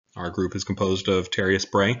Our group is composed of Terius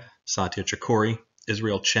Bray, Satya Chakori,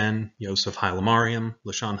 Israel Chen, Yosef Hailemariam,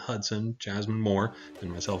 LaShawn Hudson, Jasmine Moore,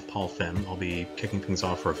 and myself, Paul Finn. I'll be kicking things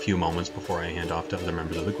off for a few moments before I hand off to other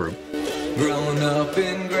members of the group. Growing up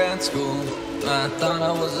in grad school, I thought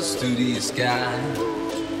I was a studious guy.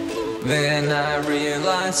 Then I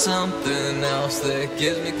realized something else that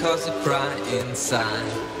gives me cause to cry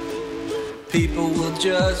inside. People will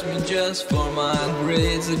judge me just for my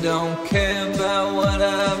grades. They don't care about what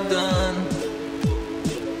I've done.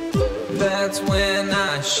 That's when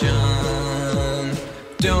I shun.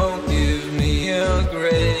 Don't give me a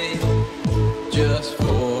grade just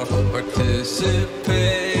for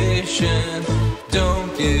participation.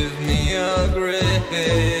 Don't give me a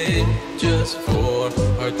grade just for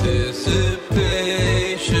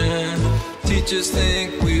participation. Teachers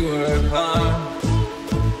think we work hard,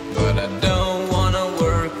 but I don't want to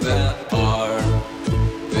work that hard.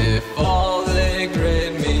 If all they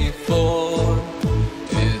grade me for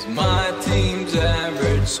is my team's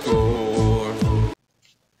average score.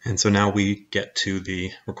 And so now we get to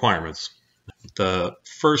the requirements. The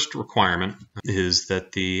first requirement is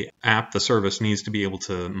that the app, the service, needs to be able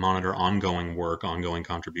to monitor ongoing work, ongoing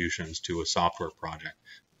contributions to a software project.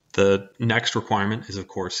 The next requirement is, of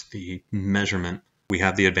course, the measurement. We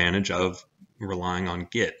have the advantage of relying on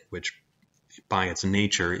Git, which by its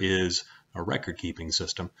nature is a record-keeping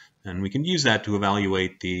system, and we can use that to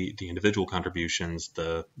evaluate the individual contributions,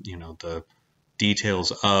 the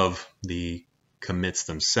details of the commits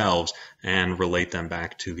themselves, and relate them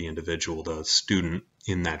back to the individual, the student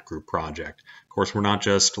in that group project. Of course, we're not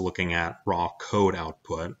just looking at raw code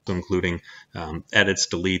output, including edits,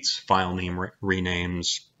 deletes, file name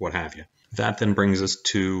renames, what have you. That then brings us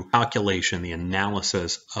to calculation, the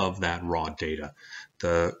analysis of that raw data.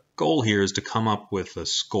 The goal here is to come up with a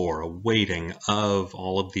score, a weighting of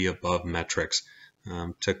all of the above metrics,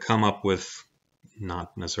 to come up with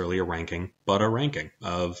not necessarily a ranking, but a ranking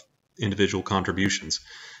of individual contributions.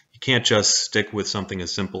 You can't just stick with something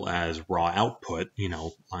as simple as raw output,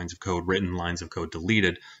 lines of code written, lines of code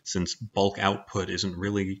deleted, since bulk output isn't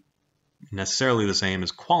really necessarily the same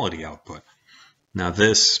as quality output. Now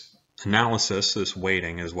this analysis, this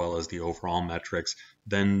weighting, as well as the overall metrics,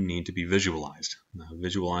 then need to be visualized. Now,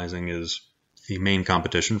 visualizing is the main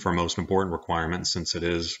competition for most important requirement, since it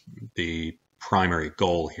is the primary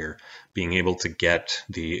goal here, being able to get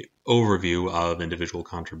the overview of individual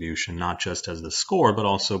contribution, not just as the score, but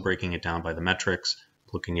also breaking it down by the metrics,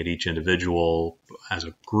 looking at each individual as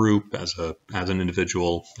a group, as an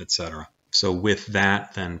individual, etc. So with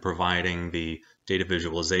that, then providing the data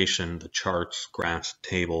visualization, the charts, graphs,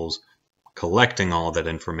 tables, collecting all of that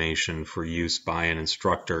information for use by an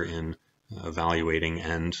instructor in evaluating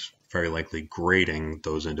and very likely grading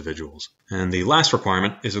those individuals. And the last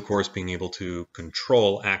requirement is, of course, being able to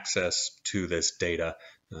control access to this data,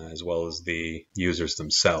 as well as the users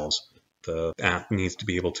themselves. The app needs to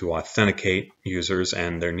be able to authenticate users,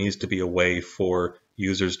 and there needs to be a way for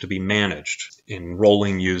users to be managed,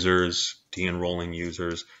 enrolling users, de-enrolling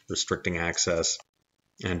users, restricting access,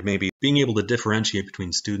 and maybe being able to differentiate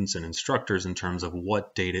between students and instructors in terms of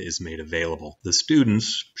what data is made available. The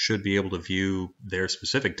students should be able to view their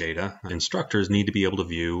specific data. Instructors need to be able to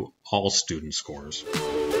view all student scores.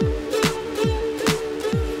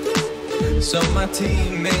 So my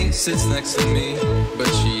teammate sits next to me,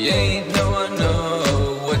 but she ain't no one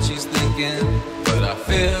know what she's thinking. But I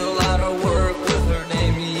fill out her work with her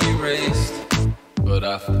name erased. But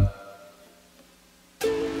I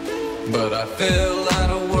fill out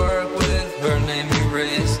her work with her name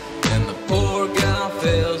erased, and the poor gal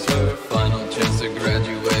fails her final chance to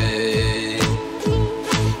graduate.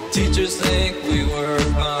 Teachers think we work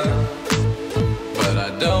hard, but I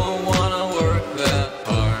don't want to work that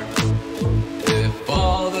hard. If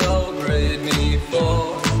all they'll grade me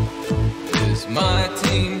for is my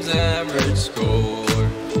team's average score,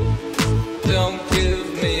 don't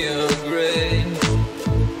give me a grade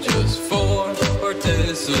just for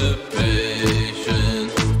participation.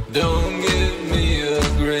 Don't give me a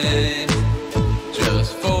grade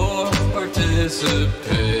just for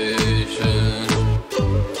participation.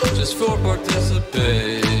 Just for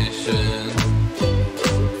participation.